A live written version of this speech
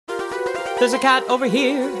There's a cat over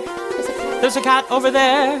here. There's a cat over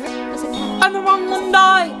there. And the wrong one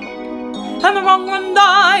died. And the wrong one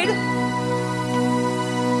died.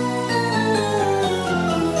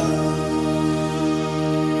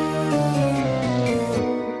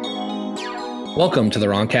 Welcome to The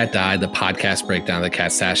Wrong Cat Died, the podcast breakdown of the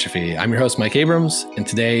catastrophe. I'm your host, Mike Abrams, and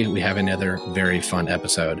today we have another very fun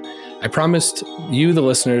episode. I promised you, the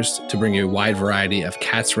listeners, to bring you a wide variety of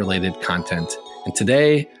cats-related content, and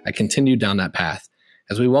today I continue down that path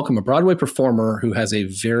as we welcome a Broadway performer who has a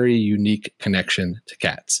very unique connection to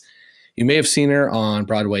cats. You may have seen her on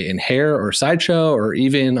Broadway in Hair or Sideshow, or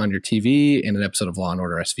even on your TV in an episode of Law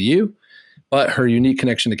Order SVU, but her unique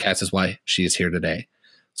connection to cats is why she is here today.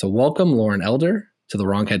 So welcome, Lauren Elder, to The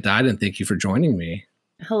Wrong Cat Died, and thank you for joining me.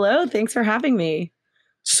 Hello, thanks for having me.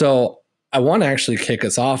 So I want to actually kick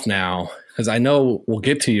us off now, because I know we'll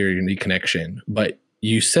get to your unique connection, but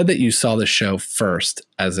you said that you saw the show first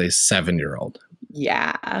as a 7-year-old.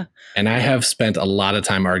 Yeah. And I have spent a lot of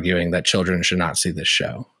time arguing that children should not see this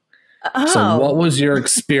show. Oh. So what was your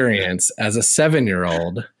experience as a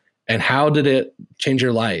 7-year-old, and how did it change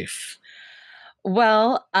your life?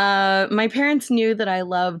 Well, my parents knew that I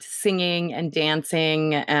loved singing and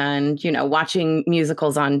dancing and, watching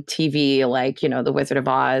musicals on TV like, The Wizard of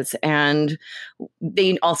Oz. And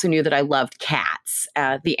they also knew that I loved cats,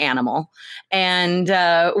 the animal. And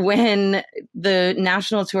when the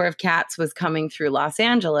national tour of Cats was coming through Los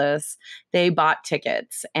Angeles, they bought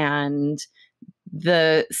tickets and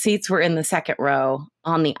the seats were in the second row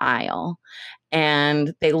on the aisle.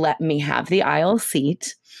 And they let me have the aisle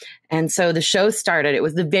seat. And so the show started. It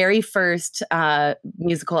was the very first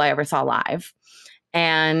musical I ever saw live.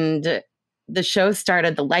 And the show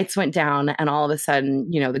started, the lights went down, and all of a sudden,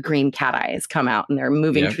 the green cat eyes come out and they're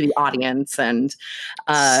moving through the audience. And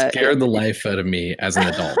scared the life out of me as an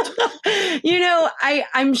adult.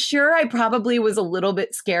 I'm sure I probably was a little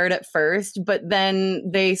bit scared at first, but then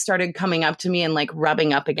they started coming up to me and like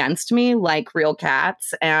rubbing up against me like real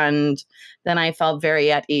cats. And then I felt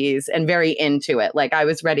very at ease and very into it. Like I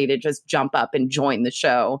was ready to just jump up and join the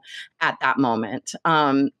show at that moment.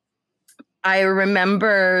 I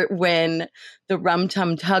remember when the Rum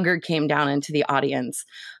Tum Tugger came down into the audience,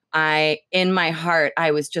 in my heart, I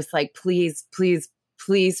was just like, please, please,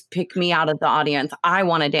 please pick me out of the audience. I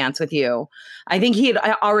want to dance with you. I think he had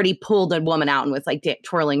already pulled a woman out and was like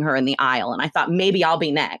twirling her in the aisle. And I thought maybe I'll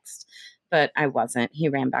be next, but I wasn't. He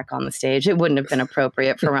ran back on the stage. It wouldn't have been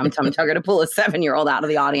appropriate for Rum Tum Tugger to pull a 7-year-old out of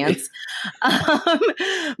the audience.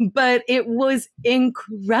 But it was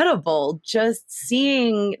incredible just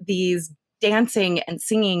seeing these dancing and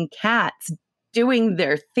singing cats doing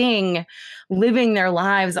their thing, living their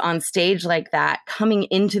lives on stage like that, coming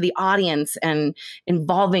into the audience and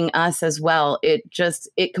involving us as well.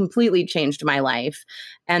 It completely changed my life.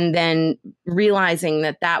 And then realizing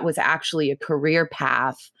that was actually a career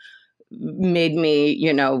path made me,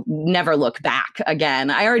 never look back again.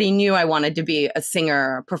 I already knew I wanted to be a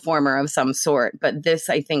singer, a performer of some sort, but this,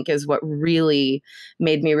 I think, is what really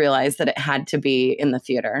made me realize that it had to be in the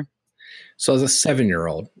theater. So as a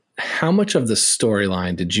 7-year-old, how much of the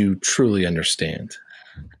storyline did you truly understand?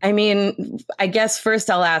 I mean, I guess first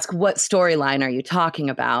I'll ask, what storyline are you talking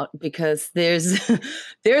about? Because there's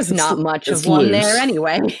not much of one loose. There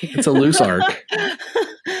anyway. It's a loose arc.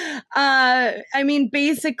 I mean,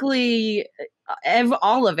 basically,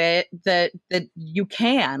 all of it that you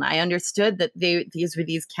can. I understood that these were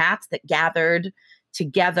these cats that gathered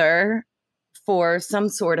together for some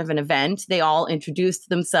sort of an event. They all introduced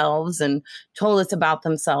themselves and told us about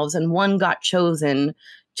themselves, and one got chosen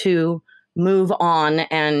to move on.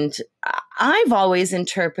 And I've always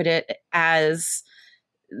interpreted it as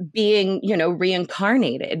being,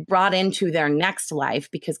 reincarnated, brought into their next life,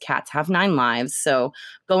 because cats have 9 lives. So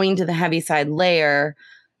going to the Heaviside Layer,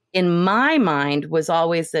 in my mind, was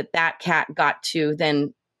always that cat got to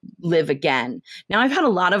then live again. Now, I've had a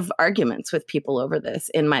lot of arguments with people over this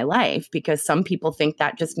in my life, because some people think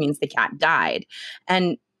that just means the cat died.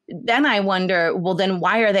 And then I wonder, well, then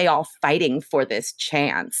why are they all fighting for this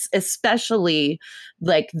chance? Especially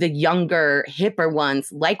like the younger, hipper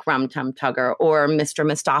ones like Rum Tum Tugger or Mr.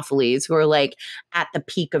 Mistopheles, who are like at the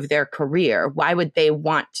peak of their career. Why would they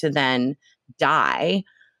want to then die?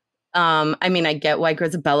 I mean, I get why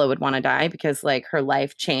Grisabella would want to die, because like her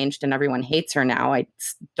life changed and everyone hates her now. I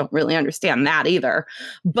don't really understand that either.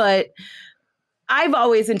 But I've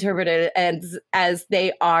always interpreted it as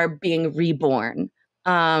they are being reborn.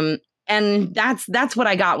 And that's what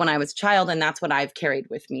I got when I was a child, and that's what I've carried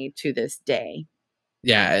with me to this day.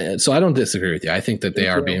 Yeah, so I don't disagree with you. I think that they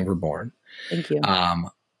are being reborn. Thank you.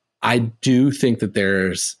 I do think that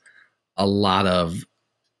there's a lot of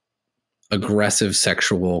aggressive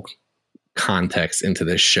sexual context into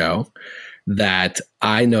this show that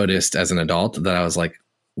I noticed as an adult that I was like,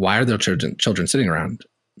 why are there children sitting around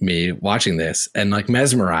me watching this and like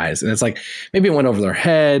mesmerized? And it's like, maybe it went over their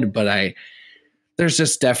head, but there's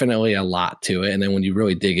just definitely a lot to it. And then when you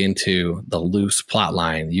really dig into the loose plot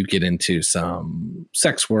line, you get into some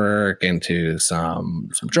sex work, into some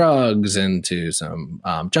drugs, into some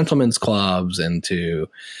gentlemen's clubs, into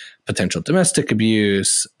potential domestic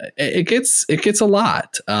abuse. It gets a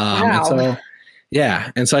lot. Wow. And so,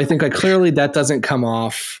 yeah. And so I think like clearly that doesn't come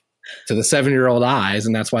off to the 7-year-old eyes.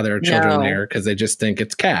 And that's why there are children there, because they just think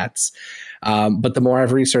it's cats. But the more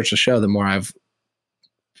I've researched the show, the more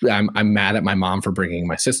I'm mad at my mom for bringing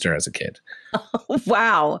my sister as a kid.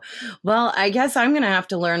 Wow. Well, I guess I'm going to have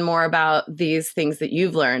to learn more about these things that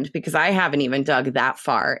you've learned, because I haven't even dug that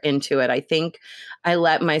far into it. I think I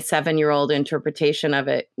let my 7-year-old interpretation of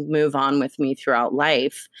it move on with me throughout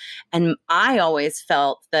life. And I always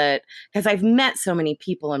felt that, because I've met so many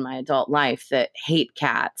people in my adult life that hate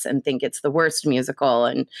Cats and think it's the worst musical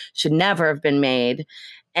and should never have been made.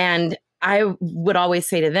 And I would always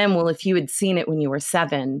say to them, well, if you had seen it when you were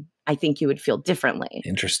 7, I think you would feel differently.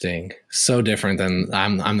 Interesting. So different than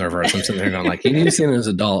I'm the reverse. I'm sitting there going like, you need to see it as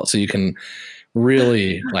an adult so you can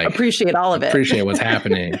really like appreciate all of it. Appreciate what's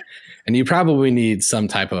happening. And you probably need some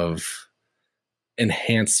type of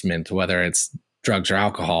enhancement, whether it's drugs or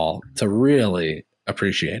alcohol, to really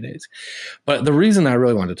appreciate it. But the reason I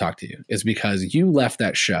really wanted to talk to you is because you left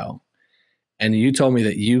that show and you told me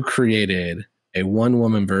that you created a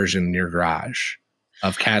one-woman version in your garage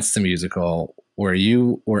of Cats the Musical where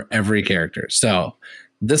you were every character. So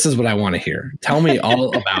this is what I want to hear. Tell me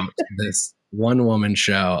all about this one-woman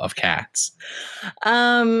show of Cats.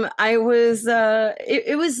 I was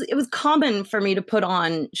it was common for me to put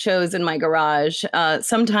on shows in my garage,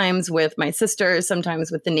 sometimes with my sister,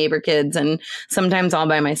 sometimes with the neighbor kids, and sometimes all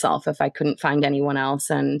by myself if I couldn't find anyone else.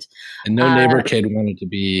 And no neighbor kid wanted to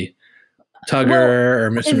be Tugger or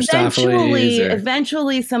Mr. Mistopheles.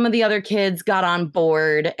 Eventually, some of the other kids got on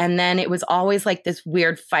board, and then it was always like this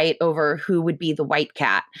weird fight over who would be the white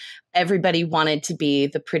cat. Everybody wanted to be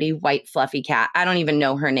the pretty white fluffy cat. I don't even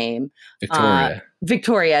know her name.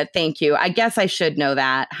 Victoria, thank you. I guess I should know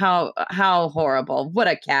that. How horrible. What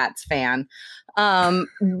a Cats fan.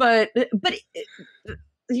 But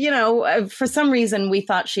you know, for some reason we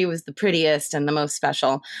thought she was the prettiest and the most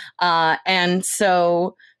special. And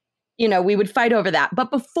so, you know, we would fight over that. But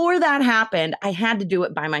before that happened, I had to do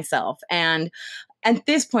it by myself. And at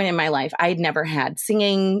this point in my life, I had never had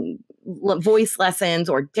singing voice lessons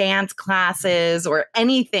or dance classes or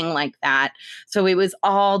anything like that. So it was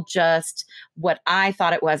all just what I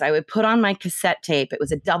thought it was. I would put on my cassette tape. It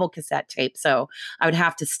was a double cassette tape. So I would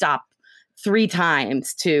have to stop 3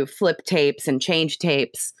 times to flip tapes and change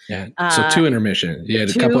tapes. Yeah. So 2 intermissions. You had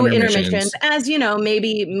a couple intermissions. As you know, maybe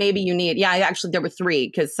you need. Yeah, actually there were 3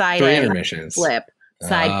 because side 3 A, intermissions. flip,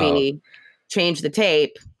 side B, change the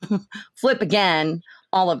tape, flip again,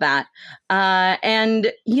 all of that.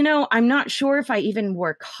 And you know, I'm not sure if I even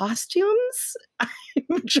wore costumes.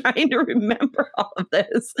 I'm trying to remember all of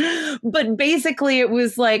this. But basically it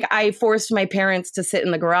was like I forced my parents to sit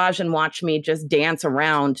in the garage and watch me just dance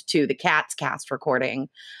around to the Cats cast recording.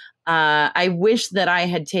 I wish that I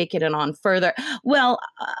had taken it on further. Well,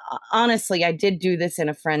 honestly, I did do this in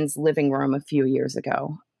a friend's living room a few years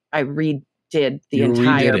ago. I redid the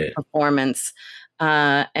entire performance.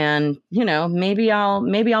 And you know, maybe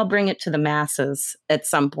I'll bring it to the masses at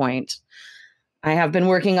some point. I have been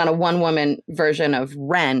working on a one-woman version of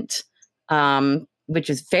Rent, which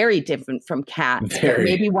is very different from Cats. But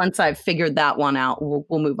maybe once I've figured that one out, we'll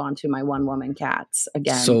move on to my one-woman Cats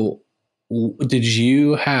again. So did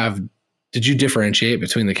you differentiate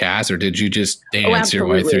between the cats, or did you just dance your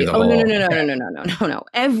way through the whole? No.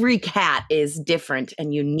 Every cat is different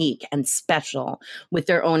and unique and special with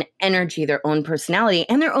their own energy, their own personality,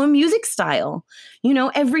 and their own music style. You know,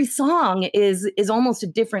 every song is almost a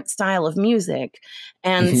different style of music.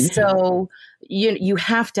 And so you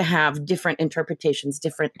have to have different interpretations,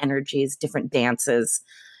 different energies, different dances.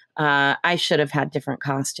 I should have had different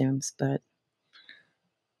costumes, but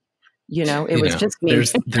you know, it was just me. There's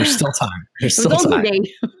still time. There's still time.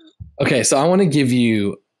 Okay, so I want to give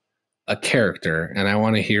you a character, and I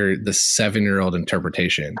want to hear the 7-year-old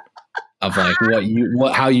interpretation of like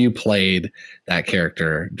how you played that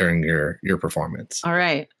character during your performance. All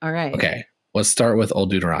right. Okay, let's start with Old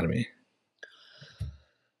Deuteronomy.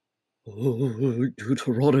 Oh,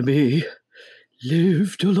 Deuteronomy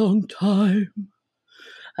lived a long time.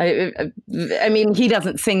 I mean, he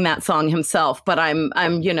doesn't sing that song himself, but I'm,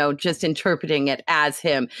 you know, just interpreting it as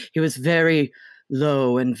him. He was very,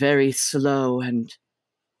 low and very slow and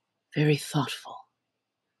very thoughtful.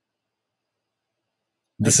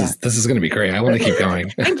 This is going to be great. I want to keep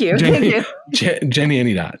going. Thank you. Jenny, Thank you. Jenny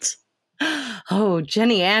Annie Dots. Oh,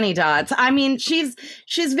 Jenny Annie Dots. I mean, she's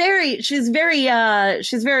very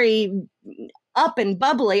up and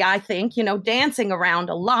bubbly, I think, dancing around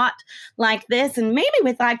a lot like this, and maybe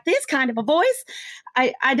with like this kind of a voice.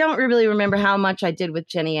 I don't really remember how much I did with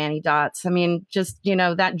Jenny Annie Dots. I mean, just,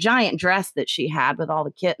 that giant dress that she had with all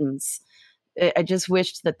the kittens. I just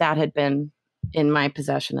wished that had been in my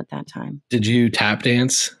possession at that time. Did you tap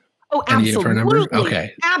dance? Oh, absolutely.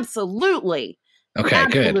 Okay. Absolutely. Okay,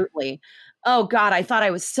 absolutely. Good. Oh God, I thought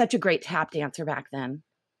I was such a great tap dancer back then.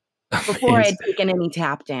 Before I had taken any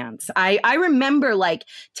tap dance. I remember like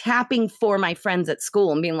tapping for my friends at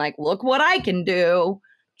school and being like, look what I can do.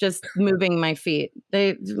 Just moving my feet.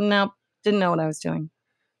 They didn't know what I was doing.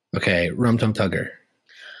 Okay, Rum Tum Tugger.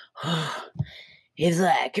 He's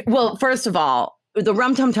like, well, first of all, the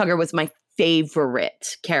Rum Tum Tugger was my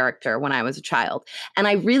favorite character when I was a child. And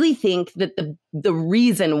I really think that the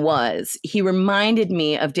reason was he reminded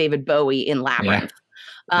me of David Bowie in Labyrinth.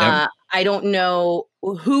 Yeah. Yep. I don't know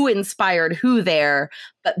who inspired who there,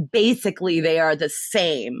 but basically they are the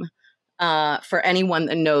same for anyone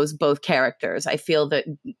that knows both characters. I feel that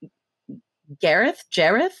Jareth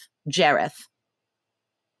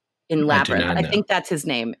in Labyrinth. I think that's his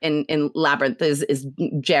name in Labyrinth is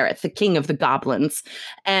Jareth, the king of the goblins.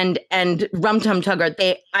 And Rum Tum Tugger,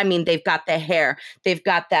 they've got the hair. They've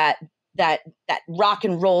got that rock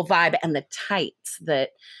and roll vibe and the tights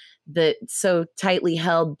that so tightly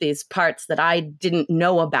held these parts that I didn't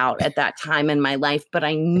know about at that time in my life, but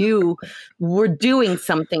I knew were doing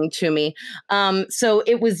something to me. So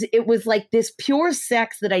it was like this pure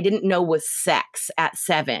sex that I didn't know was sex at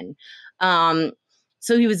 7.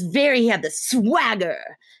 So he had the swagger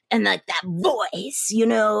and like that voice,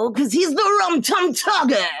 because he's the Rum Tum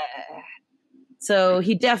Tugger. So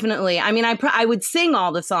he definitely, I would sing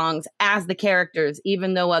all the songs as the characters,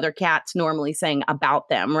 even though other cats normally sang about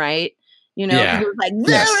them, right? Yeah. It was like,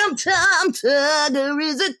 the Rum Tum Tugger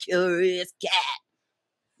is a curious cat.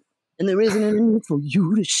 And there isn't any need for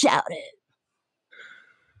you to shout it.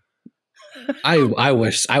 I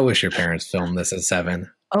wish your parents filmed this at 7.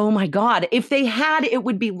 Oh my God. If they had, it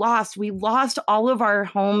would be lost. We lost all of our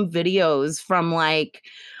home videos from like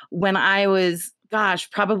when I was,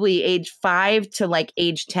 probably age 5 to like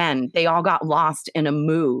age 10. They all got lost in a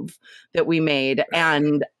move that we made.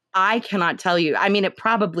 And I cannot tell you. It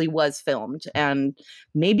probably was filmed and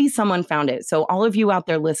maybe someone found it. So all of you out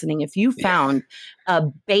there listening, if you found a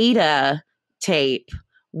beta tape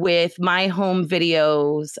with my home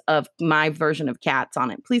videos of my version of Cats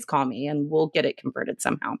on it, please call me and we'll get it converted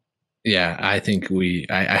somehow. Yeah, I think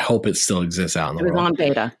I hope it still exists out in the world. It was on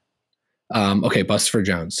beta. Okay, Buster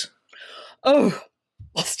Jones. Oh,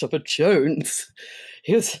 Buster Jones.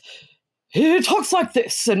 He talks like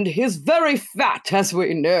this, and he's very fat, as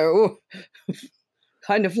we know.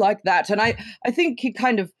 Kind of like that. And I think he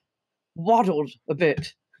kind of waddled a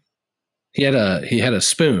bit. He had a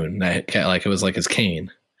spoon that it was like his cane.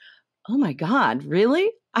 Oh my God, really?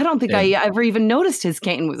 I don't think I ever even noticed his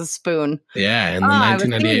cane was a spoon. Yeah, in the 1998 I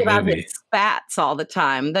was thinking about movie. His spats all the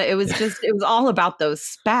time. That it was all about those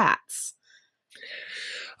spats.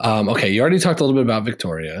 Okay, you already talked a little bit about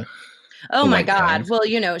Victoria. Oh my God. Well,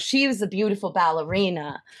 she was a beautiful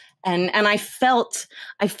ballerina. And I felt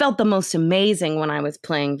the most amazing when I was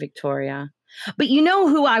playing Victoria. But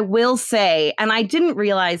who I will say, and I didn't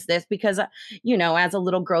realize this because, as a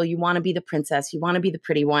little girl, you want to be the princess, you want to be the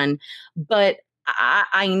pretty one. But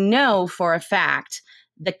I know for a fact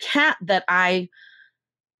the cat that I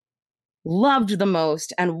loved the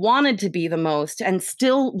most and wanted to be the most and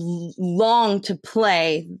still long to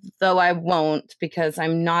play, though I won't because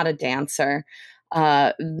I'm not a dancer.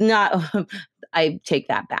 I take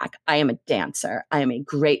that back. I am a dancer. I am a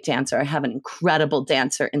great dancer. I have an incredible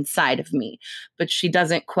dancer inside of me, but she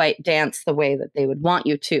doesn't quite dance the way that they would want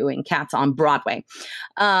you to in Cats on Broadway.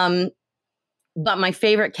 But my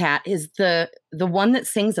favorite cat is the one that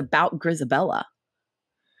sings about Grisabella.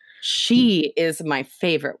 She is my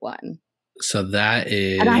favorite one. So that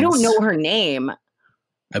is... And I don't know her name.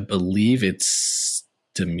 I believe it's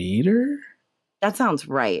Demeter? That sounds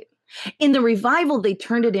right. In the revival, they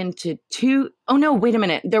turned it into 2... Oh, no, wait a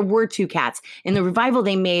minute. There were 2 cats. In the revival,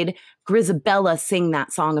 they made Grisabella sing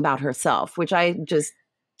that song about herself, which I just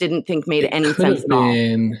didn't think made any sense at all.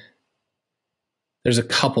 There's a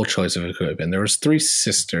couple choices it could have been. There was 3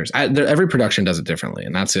 sisters. Every production does it differently,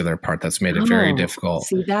 and that's the other part that's made it very difficult.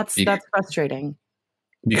 See, that's frustrating.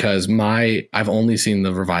 because I've only seen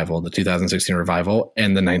the revival, the 2016 revival,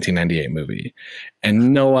 and the 1998 movie,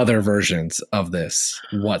 and no other versions of this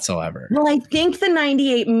whatsoever. Well, I think the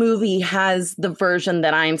 98 movie has the version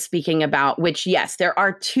that I'm speaking about, which, yes, there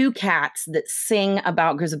are two cats that sing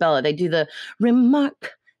about Grisabella. They do the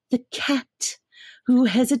remark the cat who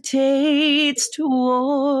hesitates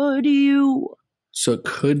toward you. So it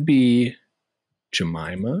could be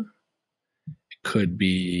Jemima. It could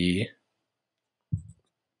be...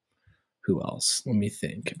 Who else? Let me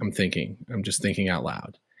think. I'm just thinking out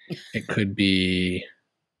loud. It could be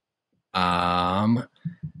but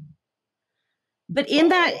in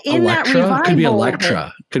that Electra? revival, Could be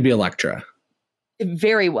Electra. Could be Electra. It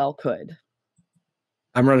very well could.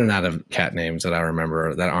 I'm running out of cat names that I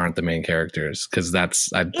remember that aren't the main characters, because I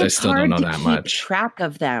still don't know that much. Track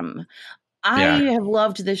of them. I have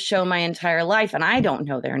loved this show my entire life, and I don't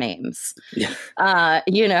know their names. Yeah. But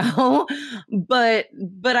I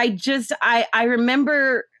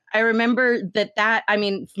remember that. I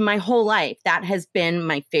mean, my whole life, that has been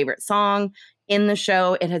my favorite song in the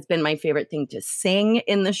show. It has been my favorite thing to sing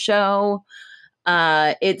in the show.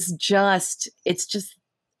 It's just,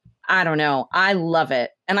 I don't know. I love it.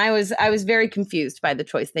 And I was very confused by the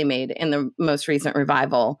choice they made in the most recent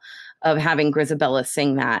revival of having Grisabella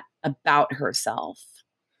sing that about herself.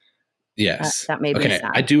 Yes. That made me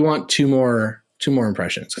sad. I do want two more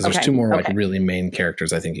impressions, because there's two more like Okay. really main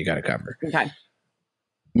characters I think you got to cover. Okay.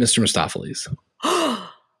 Mr. Mistopheles.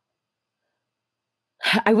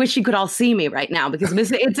 I wish you could all see me right now, because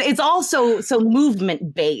it's also so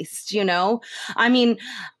movement based, you know? I mean,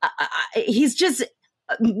 he's just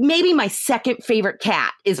maybe my second favorite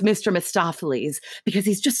cat is Mr. Mistopheles, because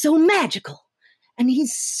he's just so magical and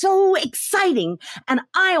he's so exciting. And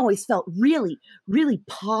I always felt really, really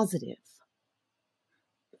positive.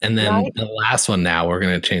 And then the last one, now we're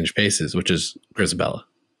going to change paces, which is Grisabella.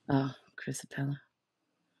 Oh, Grisabella.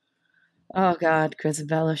 Oh, God,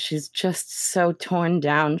 Grisabella. She's just so torn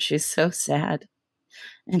down. She's so sad.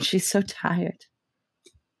 And she's so tired.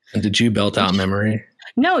 And did you belt out Memory?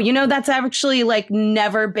 No, that's actually like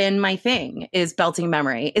never been my thing, is belting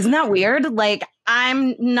Memory. Isn't that weird? Like,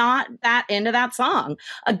 I'm not that into that song.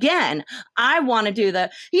 Again, I want to do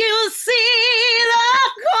the, you'll see the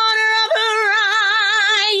corner of her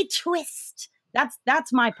eye twist.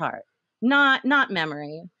 That's my part. Not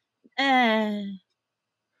Memory.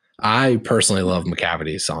 I personally love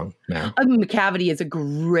McCavity's song now. McCavity is a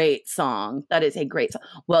great song. That is a great song.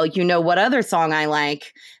 Well, you know what other song I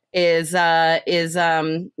like is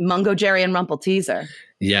Mungo Jerry and Rumple Teaser.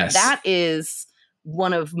 Yes. That is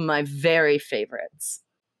one of my very favorites.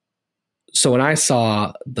 So when I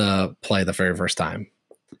saw the play the very first time,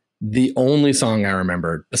 the only song I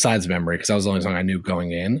remembered, besides Memory, because that was the only song I knew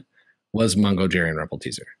going in, was Mungo Jerry and Rumple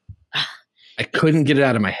Teaser. I couldn't get it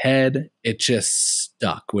out of my head. It just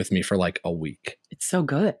stuck with me for like a week. It's so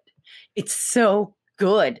good. It's so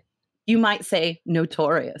good. You might say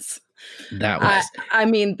notorious. That was. I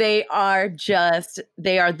mean, they are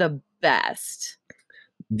the best.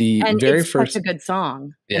 It's such a good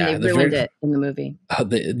song. Yeah, and they ruined it in the movie.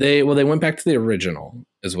 They went back to the original,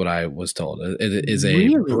 is what I was told. It is a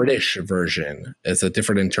Really? British version. It's a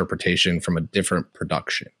different interpretation from a different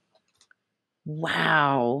production.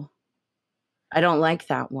 Wow. I don't like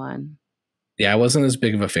that one. Yeah, I wasn't as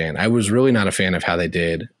big of a fan. I was really not a fan of how they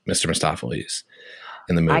did Mr. Mistopheles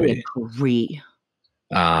in the movie. I agree.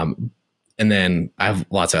 And then I have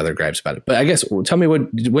lots of other gripes about it. But I guess, tell me,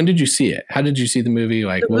 when did you see it? How did you see the movie?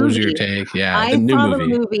 Like, what was your take? Yeah, the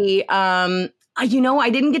movie. I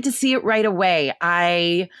didn't get to see it right away.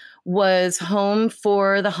 I was home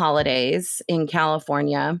for the holidays in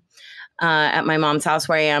California at my mom's house,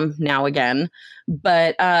 where I am now again.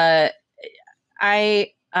 But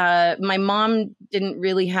my mom didn't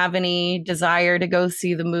really have any desire to go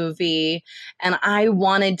see the movie, and I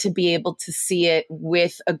wanted to be able to see it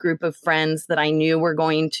with a group of friends that I knew were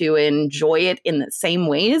going to enjoy it in the same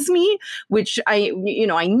way as me, which I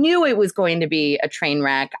knew it was going to be a train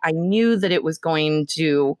wreck. I knew that it was going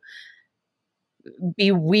to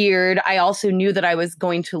be weird. I also knew that I was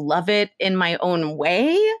going to love it in my own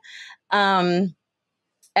way.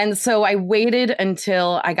 And so I waited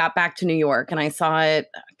until I got back to New York, and I saw it,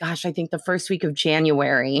 I think the first week of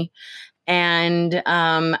January. And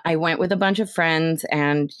I went with a bunch of friends,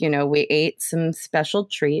 and, we ate some special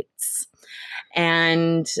treats.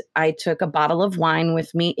 And I took a bottle of wine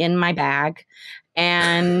with me in my bag.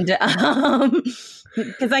 And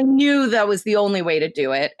because I knew that was the only way to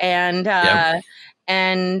do it. And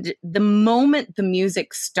And the moment the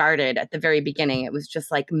music started at the very beginning, it was just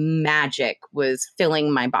like magic was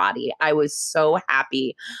filling my body. I was so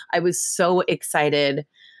happy. I was so excited.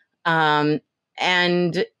 And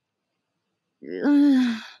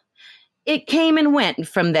it came and went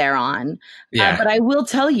from there on. Yeah. But I will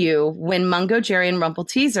tell you, when Mungo Jerry and Rumple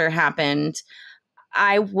Teaser happened,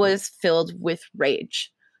 I was filled with rage.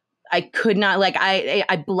 I could not, like,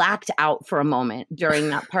 I blacked out for a moment during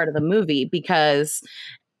that part of the movie because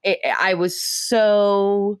I was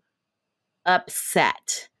so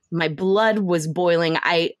upset. My blood was boiling.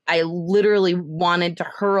 I literally wanted to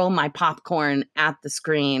hurl my popcorn at the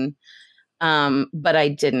screen. But I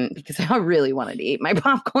didn't because I really wanted to eat my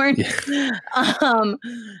popcorn. Yeah.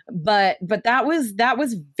 But that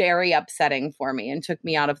was very upsetting for me and took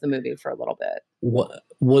me out of the movie for a little bit. What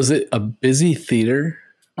was it? A busy theater?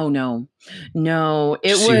 Oh no, it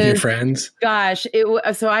Just you and your was. friends? Gosh,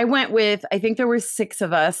 so I went with, I think there were 6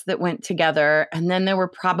 of us that went together, and then there were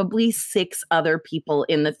probably 6 other people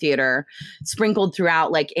in the theater sprinkled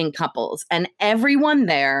throughout, like in couples, and everyone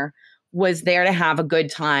there was there to have a good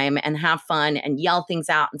time and have fun and yell things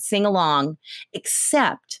out and sing along,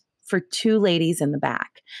 except for 2 ladies in the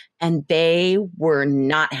back. And they were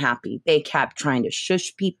not happy. They kept trying to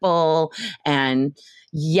shush people and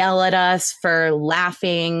yell at us for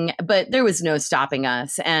laughing, but there was no stopping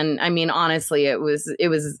us. And I mean, honestly, it was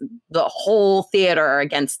the whole theater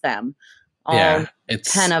against them. All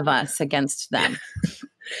 10 of us against them.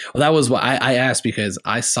 Well, that was what I asked because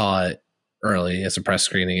I saw it early as a press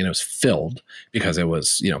screening and it was filled because it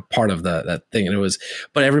was, part of that thing. And it was,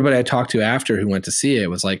 but everybody I talked to after who went to see it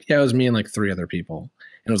was like, yeah, it was me and like 3 other people.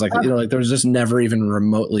 And it was like, like there was just never even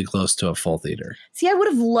remotely close to a full theater. See, I would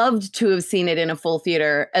have loved to have seen it in a full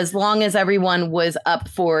theater as long as everyone was up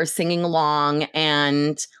for singing along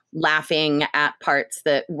and laughing at parts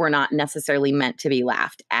that were not necessarily meant to be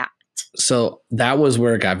laughed at. So that was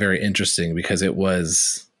where it got very interesting because it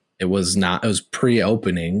was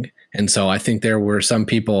pre-opening. And so I think there were some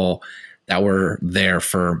people that were there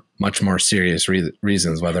for much more serious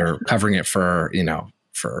reasons, whether covering it for,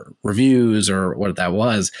 for reviews or what that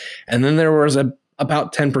was. And then there was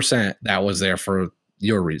about 10% that was there for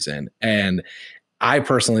your reason. And I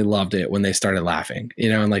personally loved it when they started laughing,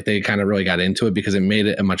 and like they kind of really got into it because it made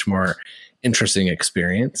it a much more interesting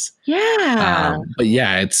experience. Yeah. But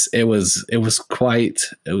yeah, it was an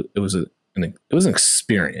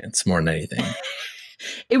experience more than anything.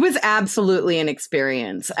 It was absolutely an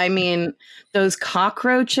experience. I mean, those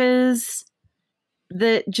cockroaches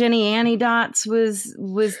that Jenny Annie Dots was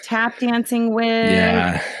tap dancing with.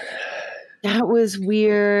 Yeah. That was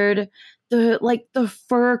weird. The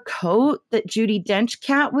fur coat that Judi Dench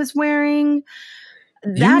Cat was wearing.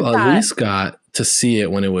 You at least got to see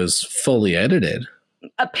it when it was fully edited.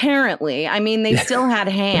 Apparently. I mean, they still had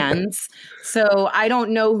hands. So I don't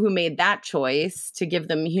know who made that choice to give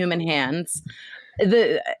them human hands. And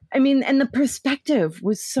the perspective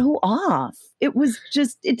was so off. It was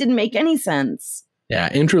just, it didn't make any sense. Yeah,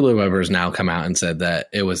 Andrew Lloyd Webber has now come out and said that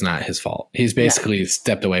it was not his fault. He's basically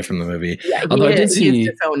stepped away from the movie. Yeah, I did see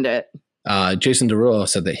he's disowned it. Jason Derulo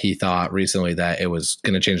said that he thought recently that it was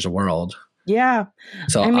going to change the world. Yeah.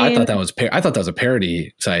 So I thought that was a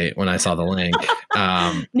parody site when I saw the link.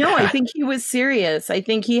 No, I think he was serious. I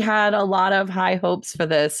think he had a lot of high hopes for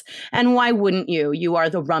this. And why wouldn't you? You are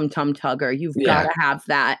the rum tum tugger. You've got to have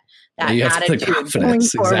that attitude going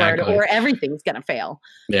forward, or everything's going to fail.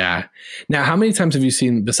 Yeah. Now, how many times have you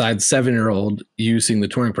seen, besides 7-year-old, you seen the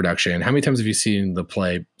touring production? How many times have you seen the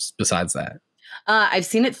play besides that? I've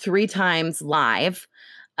seen it 3 times live.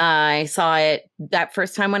 I saw it that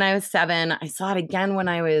first time when I was 7. I saw it again when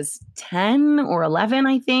I was 10 or 11,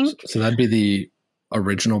 I think. So that'd be the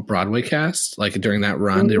original Broadway cast, like during that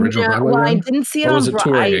run, the original Broadway run? I didn't see it on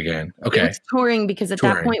Broadway. Touring again? Okay. It was touring because at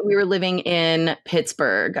that point we were living in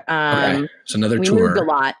Pittsburgh. Okay. So another tour. We moved a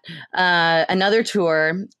lot. Another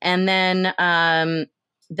tour. And then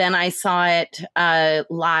I saw it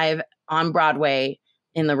live on Broadway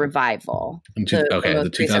in the revival. The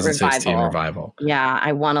 2016 revival. Yeah,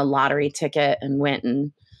 I won a lottery ticket and went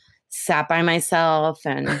and sat by myself,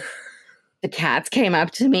 and the cats came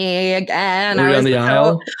up to me again. Were you on the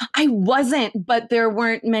aisle? I wasn't, but there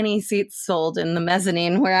weren't many seats sold in the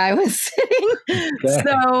mezzanine where I was sitting. Okay.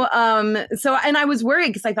 So, and I was worried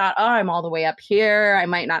because I thought, I'm all the way up here. I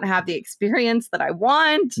might not have the experience that I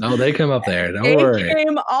want. No, they come up there. Don't worry. They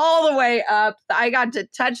came all the way up. I got to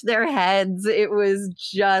touch their heads. It was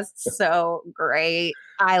just so great.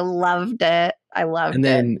 I loved it. And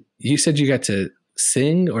then you said you got to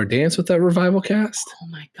sing or dance with that revival cast? Oh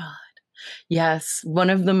my God. Yes, one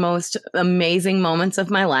of the most amazing moments of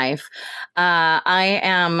my life. I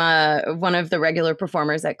am one of the regular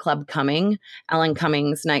performers at Club Cumming, Ellen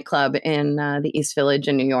Cumming's nightclub in the East Village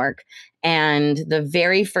in New York. And the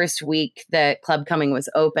very first week that Club Cumming was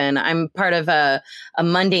open, I'm part of a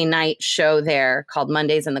Monday night show there called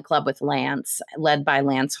Mondays in the Club with Lance, led by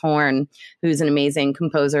Lance Horn, who's an amazing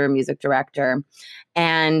composer, music director.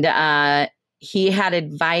 And he had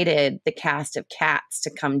invited the cast of Cats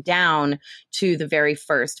to come down to the very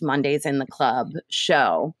first Mondays in the Club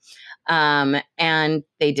show. And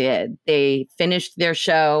they did. They finished their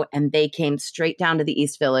show and they came straight down to the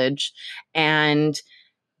East Village. And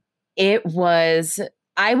it was,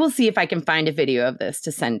 I will see if I can find a video of this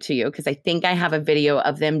to send to you, because I think I have a video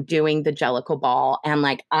of them doing the Jellicle ball, and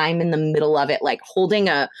like I'm in the middle of it, like holding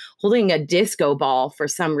a disco ball for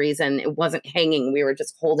some reason. It wasn't hanging. We were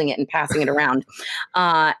just holding it and passing it around.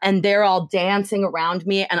 And they're all dancing around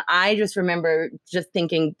me. And I just remember just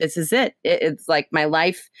thinking, this is it. It's like my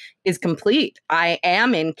life is complete. I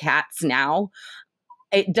am in Cats now.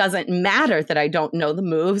 It doesn't matter that I don't know the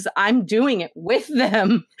moves. I'm doing it with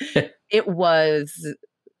them. It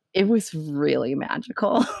was really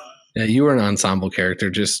magical. Yeah, you were an ensemble character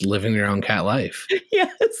just living your own cat life.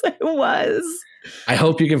 Yes, I was. I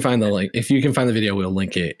hope you can find the link. If you can find the video, we'll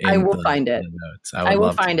link it. I will find it. Notes. I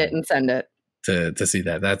will find it and send it. To see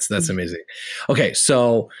that. That's amazing. Okay,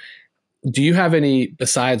 so do you have any,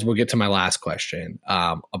 besides, we'll get to my last question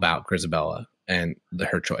about Grizabella and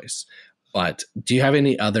her choice, but do you have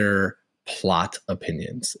any other plot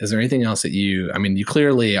opinions? Is there anything else that you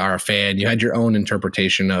clearly are a fan. You had your own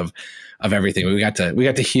interpretation of everything. We got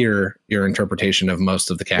to hear your interpretation of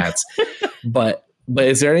most of the Cats. but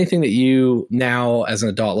is there anything that you now as an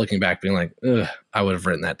adult looking back being like, ugh, I would have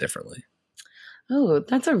written that differently? Oh,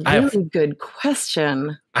 that's a really good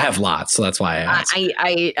question. I have lots, so that's why I asked.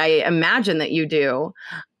 I imagine that you do.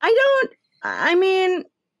 I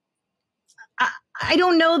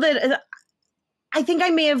don't know that. I think I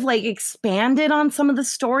may have like expanded on some of the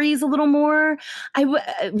stories a little more.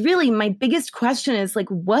 Really, my biggest question is like,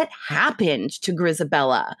 what happened to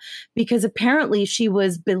Grizabella? Because apparently she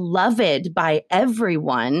was beloved by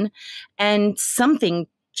everyone, and something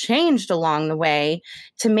changed along the way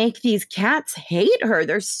to make these cats hate her.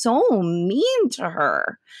 They're so mean to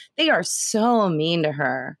her. They are so mean to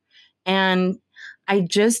her. And I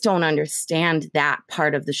just don't understand that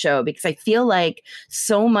part of the show, because I feel like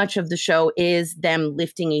so much of the show is them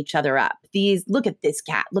lifting each other up. Look at this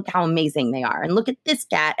cat. Look how amazing they are. And look at this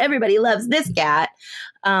cat. Everybody loves this cat.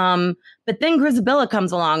 But then Grizabella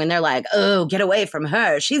comes along and they're like, oh, get away from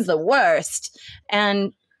her. She's the worst.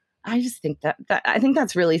 And I just think that I think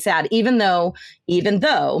that's really sad. Even though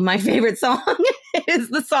my favorite song is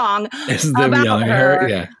the song about her.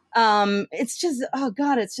 Yeah. It's just, oh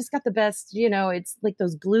God, it's just got the best, it's like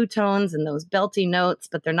those blue tones and those belty notes,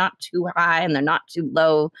 but they're not too high and they're not too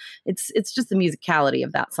low. It's just the musicality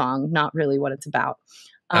of that song, not really what it's about.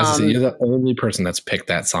 You're the only person that's picked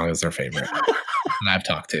that song as their favorite that I've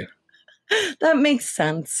talked to. That makes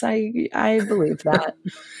sense. I believe that.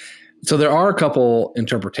 So there are a couple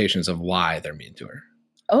interpretations of why they're mean to her.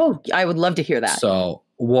 Oh, I would love to hear that. So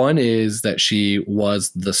one is that she was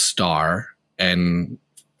the star and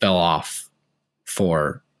fell off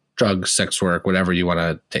for drugs, sex work, whatever you want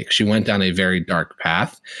to take. She went down a very dark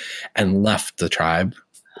path and left the tribe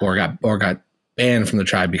or got banned from the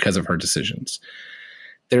tribe because of her decisions.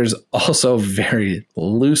 There's also very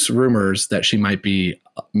loose rumors that she might be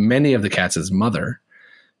many of the cats' mother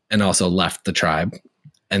and also left the tribe.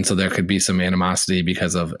 And so there could be some animosity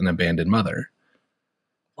because of an abandoned mother.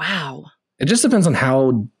 Wow. It just depends on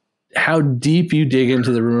how deep you dig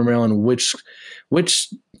into the rumor mill and which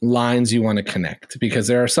lines you want to connect, because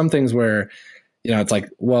there are some things where, it's like,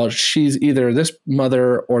 well, she's either this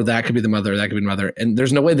mother or that could be the mother, or that could be the mother. And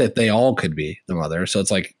there's no way that they all could be the mother. So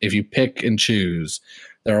it's like, if you pick and choose,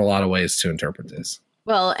 there are a lot of ways to interpret this.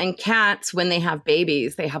 Well, and cats, when they have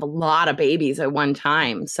babies, they have a lot of babies at one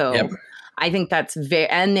time. So yep. I think that's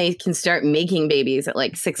and they can start making babies at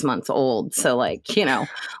like 6 months old. So like,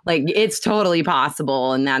 it's totally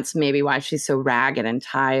possible. And that's maybe why she's so ragged and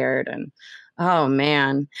tired. And oh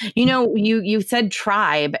man, you said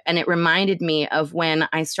tribe, and it reminded me of when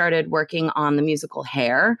I started working on the musical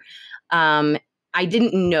Hair. I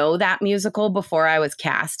didn't know that musical before I was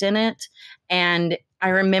cast in it. And I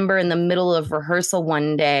remember in the middle of rehearsal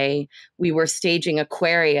one day, we were staging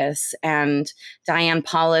Aquarius, and Diane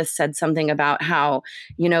Paulus said something about how,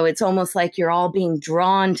 it's almost like you're all being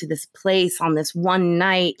drawn to this place on this one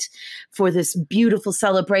night for this beautiful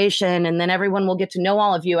celebration, and then everyone will get to know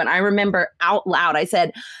all of you. And I remember out loud, I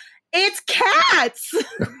said, it's cats.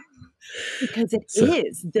 Because it So-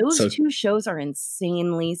 is. Those so- two shows are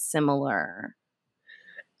insanely similar.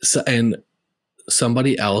 So, and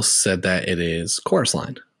somebody else said that it is Chorus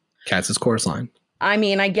Line. Cats is Chorus Line. I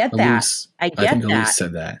mean, I get that. Elise, I think get Elise that.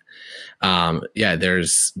 said that. Yeah,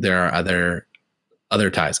 there are other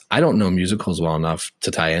ties. I don't know musicals well enough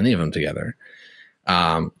to tie any of them together.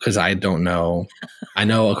 Because I don't know. I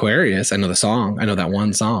know Aquarius. I know the song. I know that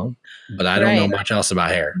one song, but I don't know Right. much else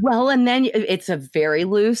about Hair. Well, and then it's a very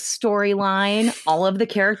loose storyline. All of the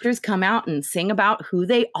characters come out and sing about who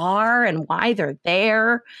they are and why they're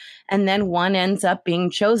there. And then one ends up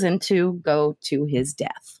being chosen to go to his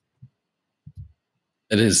death.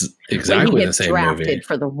 It is When exactly he the gets same drafted movie.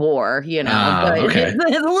 for the war, you know, Oh, but okay.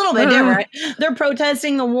 it's a little bit different. They're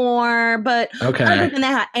protesting the war, but Okay. other than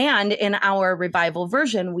that, and in our revival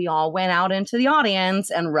version, we all went out into the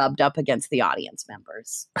audience and rubbed up against the audience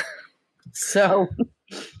members. So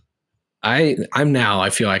I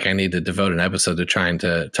feel like I need to devote an episode to trying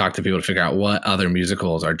to talk to people to figure out what other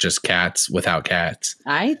musicals are just Cats without cats.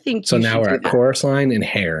 I think So you now should we're do at that. Chorus Line and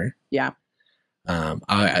Hair. Yeah.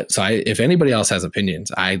 If anybody else has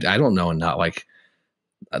opinions, I don't know enough. Like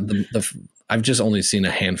I've just only seen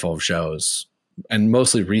a handful of shows, and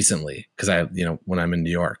mostly recently because when I'm in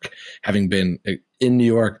New York, having been in New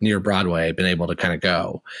York near Broadway, been able to kind of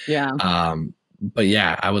go. Yeah. But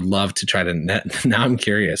yeah, I would love to try to. Now I'm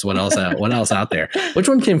curious what else out there. Which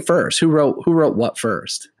one came first? Who wrote what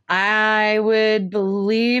first? I would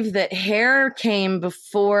believe that Hair came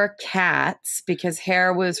before Cats because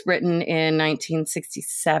Hair was written in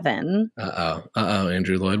 1967.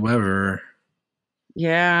 Andrew Lloyd Webber.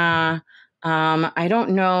 Yeah. I don't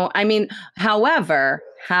know. I mean, however,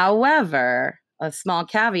 a small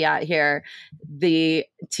caveat here, the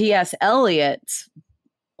T.S. Eliot's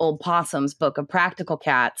Old Possum's Book of Practical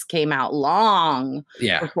Cats came out long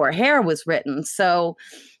before Hair was written. So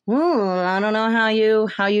I don't know how you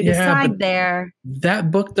decide there. That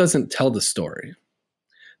book doesn't tell the story.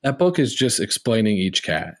 That book is just explaining each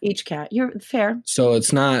cat. You're fair. So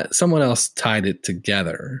it's not, someone else tied it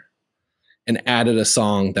together and added a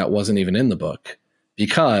song that wasn't even in the book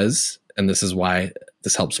because, and this is why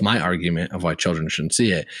this helps my argument of why children shouldn't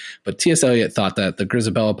see it, but T.S. Eliot thought that the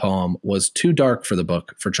Grisabella poem was too dark for the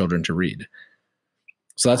book for children to read.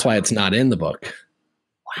 So that's why it's not in the book.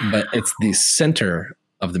 Wow. But it's the center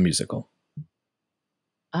of the musical.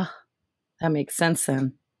 Oh, that makes sense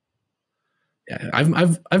then. Yeah,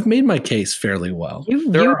 I've made my case fairly well.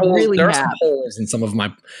 There are some holes in some of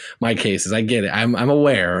my cases. I get it. I'm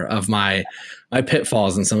aware of my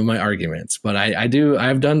pitfalls in some of my arguments, but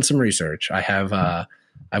I've done some research.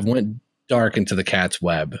 I've went dark into the cat's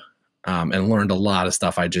web and learned a lot of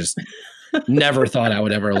stuff I just never thought I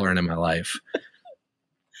would ever learn in my life.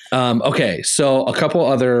 Okay, so a couple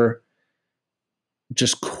other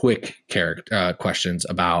just quick questions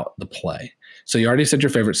about the play. So you already said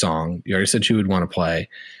your favorite song. You already said you would want to play.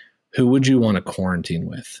 Who would you want to quarantine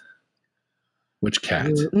with? Which cat?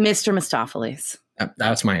 Mr. Mistopheles.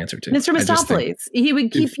 That's my answer too. Mr. Mistopheles. He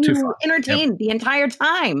would keep you entertained the entire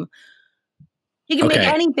time. He can make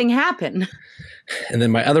anything happen. And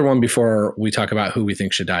then my other one before we talk about who we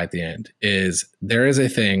think should die at the end is there is a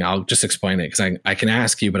thing. I'll just explain it because I can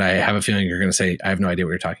ask you, but I have a feeling you're going to say, I have no idea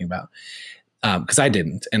what you're talking about. Because I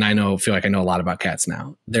didn't. And I feel like I know a lot about cats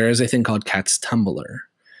now. There is a thing called Cat's Tumblr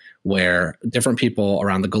where different people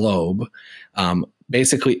around the globe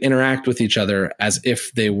basically interact with each other as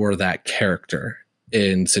if they were that character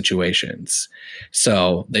in situations.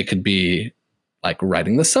 So they could be like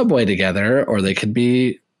riding the subway together, or they could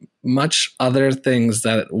be much other things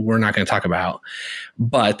that we're not going to talk about.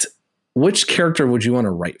 But which character would you want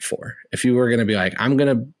to write for? If you were going to be like, I'm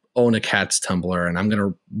going to own a Cat's Tumblr and I'm going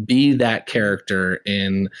to be that character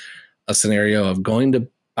in a scenario of going to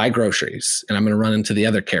buy groceries and I'm going to run into the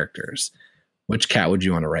other characters, which cat would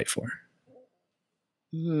you want to write for?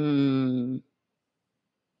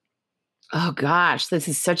 Oh gosh, this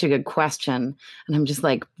is such a good question. And I'm just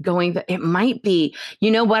like it might be,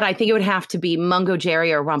 you know what? I think it would have to be Mungo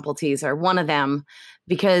Jerry or Rumpelteazer, one of them,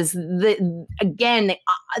 because the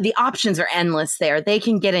options are endless there. They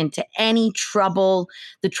can get into any trouble.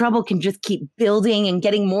 The trouble can just keep building and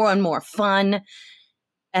getting more and more fun.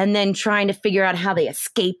 And then trying to figure out how they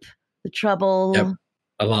escape the trouble. Yep.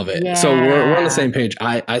 I love it. Yeah. So we're on the same page.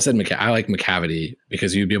 I said I like McCavity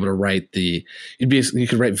because you'd be able to write you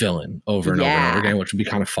could write villain over and over and over again, which would be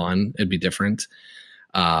kind of fun. It'd be different.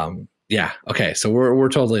 Yeah. Okay. So we're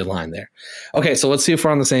totally aligned there. Okay. So let's see if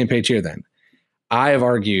we're on the same page here then. I have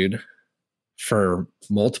argued for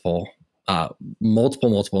multiple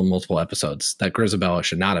episodes that Grisabella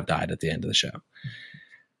should not have died at the end of the show.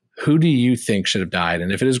 who do you think should have died?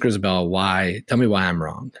 And if it is Grisabella, why? Tell me why I'm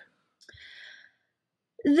wrong.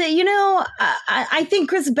 I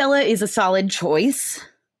think Grisabella is a solid choice,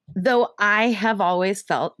 though I have always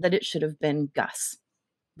felt that it should have been Gus,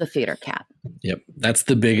 the theater cat. Yep. That's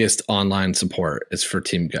the biggest online support is for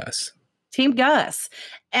Team Gus. Team Gus.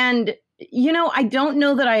 And, I don't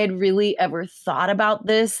know that I had really ever thought about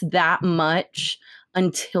this that much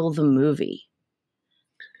until the movie.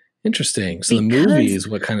 Interesting. So the movie is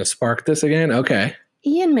what kind of sparked this again? Okay.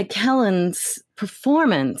 Ian McKellen's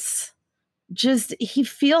performance, he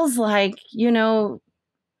feels like, your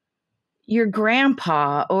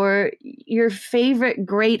grandpa or your favorite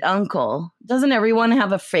great uncle. Doesn't everyone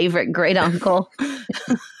have a favorite great uncle?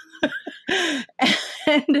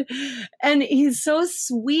 and he's so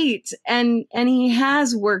sweet and he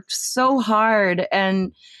has worked so hard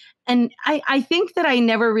and I think that I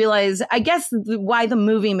never realized, I guess why the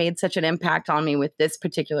movie made such an impact on me with this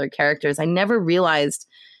particular character is I never realized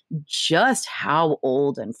just how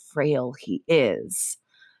old and frail he is.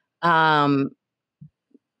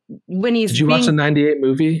 Did you watch the 98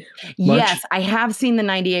 movie? Yes, I have seen the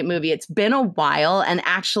 98 movie. It's been a while. And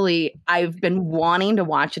actually, I've been wanting to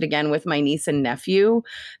watch it again with my niece and nephew,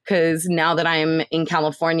 because now that I'm in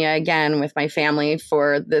California again with my family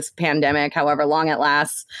for this pandemic, however long it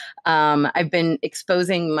lasts, I've been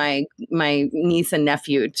exposing my niece and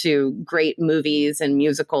nephew to great movies and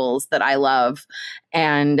musicals that I love.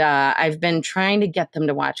 And I've been trying to get them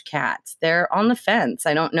to watch Cats. They're on the fence.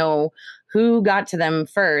 I don't know who got to them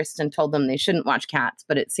first and told them they shouldn't watch Cats,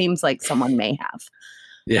 but it seems like someone may have.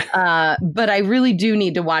 Yeah. But I really do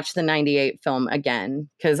need to watch the 98 film again,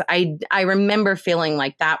 because I remember feeling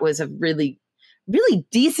like that was a really, really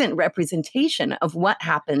decent representation of what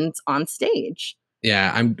happens on stage.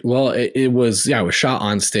 Yeah. It was shot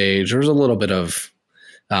on stage. There was a little bit of,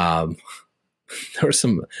 there were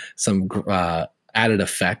some added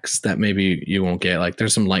effects that maybe you won't get. Like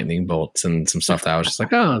there's some lightning bolts and some stuff that I was just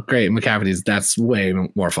like, oh, great. McCafferty's, that's way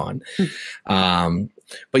more fun.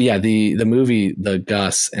 But yeah, the movie, the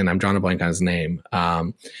Gus, and I'm drawing a blank on his name.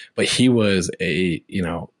 But he was a,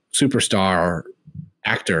 superstar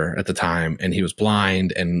actor at the time, and he was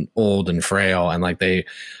blind and old and frail. And like they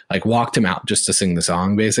like walked him out just to sing the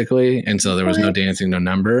song basically. And so there was no dancing, no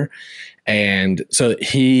number. And so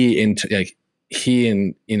he and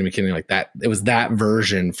Ian McKellen, like that, it was that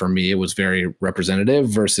version for me. It was very representative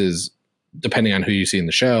versus depending on who you see in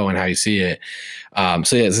the show and how you see it.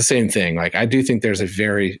 So yeah, it's the same thing. Like I do think there's a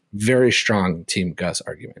very, very strong Team Gus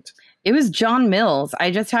argument. It was John Mills. I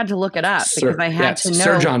just had to look it up because I had to know.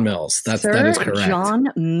 Sir John Mills. That is correct. John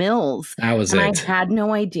Mills. That was and it. I had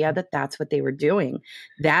no idea that that's what they were doing.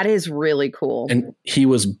 That is really cool. And he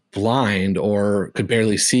was blind or could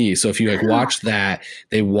barely see. So if you like watch that,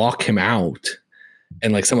 they walk him out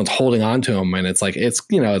and like someone's holding on to him, and it's like, it's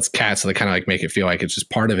Cats. So they kind of like make it feel like it's just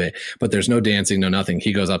part of it, but there's no dancing, no nothing.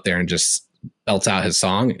 He goes up there and just belts out his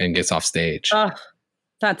song and gets off stage.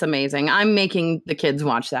 That's amazing. I'm making the kids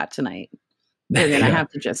watch that tonight. They're going to have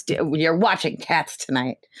to you're watching Cats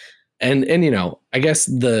tonight. And I guess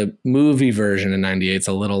the movie version in 98 is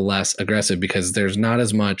a little less aggressive because there's not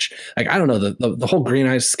as much, like, I don't know, the whole green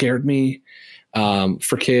eyes scared me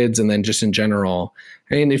for kids. And then just in general,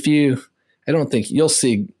 I mean, I don't think you'll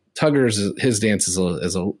see his dance is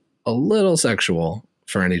a little sexual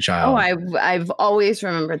for any child. Oh, I've always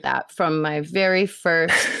remembered that from my very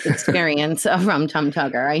first experience from Tum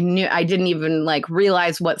Tugger. I didn't even like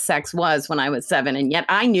realize what sex was when I was 7, and yet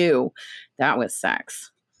I knew that was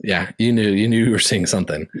sex. Yeah, you knew you were seeing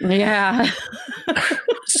something. Yeah.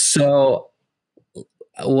 So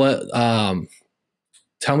what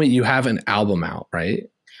tell me, you have an album out, right?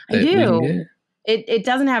 I do. It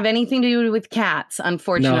doesn't have anything to do with Cats,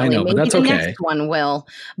 unfortunately. No, I know, but that's Maybe the okay. next one will.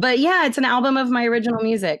 But yeah, it's an album of my original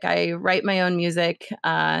music. I write my own music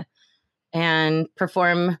and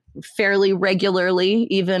perform fairly regularly,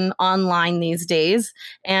 even online these days.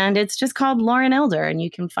 And it's just called Lauren Elder, and you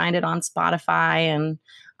can find it on Spotify and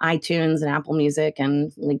iTunes and Apple Music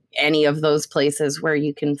and like any of those places where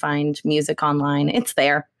you can find music online. It's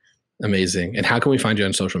there. Amazing. And how can we find you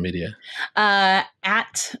on social media?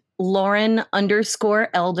 At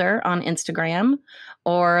Lauren_Elder on Instagram,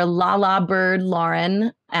 or Lala Bird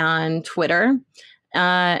Lauren on Twitter,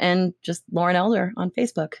 and just Lauren Elder on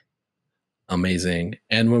Facebook. Amazing.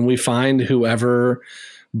 And when we find whoever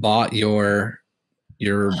bought your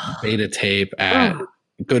beta tape at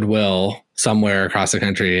Goodwill somewhere across the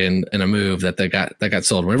country in a move that got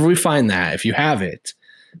sold, whenever we find that, if you have it,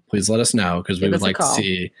 please let us know, because we would like to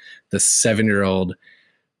see the 7-year-old.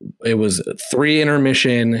 It was 3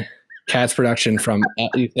 intermission Cats production from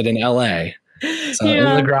you said in LA. So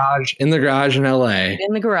in the garage in LA.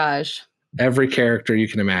 In the garage. Every character you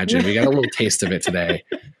can imagine. We got a little taste of it today.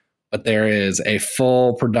 But there is a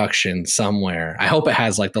full production somewhere. I hope it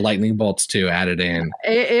has like the lightning bolts too added in.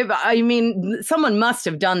 I mean, someone must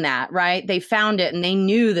have done that, right? They found it and they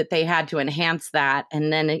knew that they had to enhance that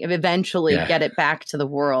and then eventually get it back to the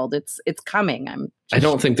world. It's coming. I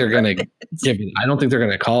don't think they're going to I don't think they're going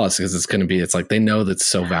to call us because it's like they know that's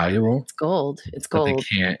so valuable. It's gold. It's gold. They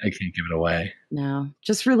can't give it away. No,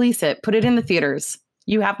 just release it. Put it in the theaters.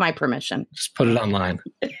 You have my permission. Just put it online.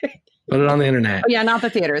 Put it on the internet. Oh, yeah, not the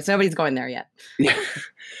theaters. Nobody's going there yet. Yeah.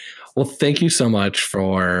 Well, thank you so much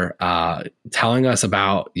for telling us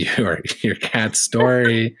about your cat's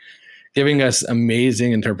story, giving us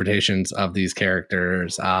amazing interpretations of these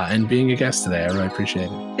characters, and being a guest today. I really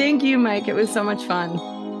appreciate it. Thank you, Mike. It was so much fun.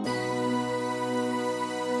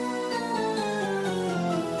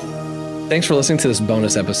 Thanks for listening to this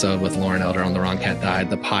bonus episode with Lauren Elder on The Wrong Cat Died,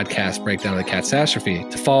 the podcast breakdown of the catastrophe.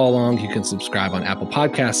 To follow along, you can subscribe on Apple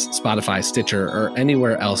Podcasts, Spotify, Stitcher, or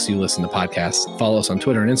anywhere else you listen to podcasts. Follow us on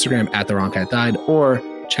Twitter and Instagram at The Wrong Cat Died, or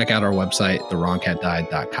check out our website,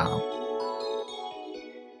 thewrongcatdied.com.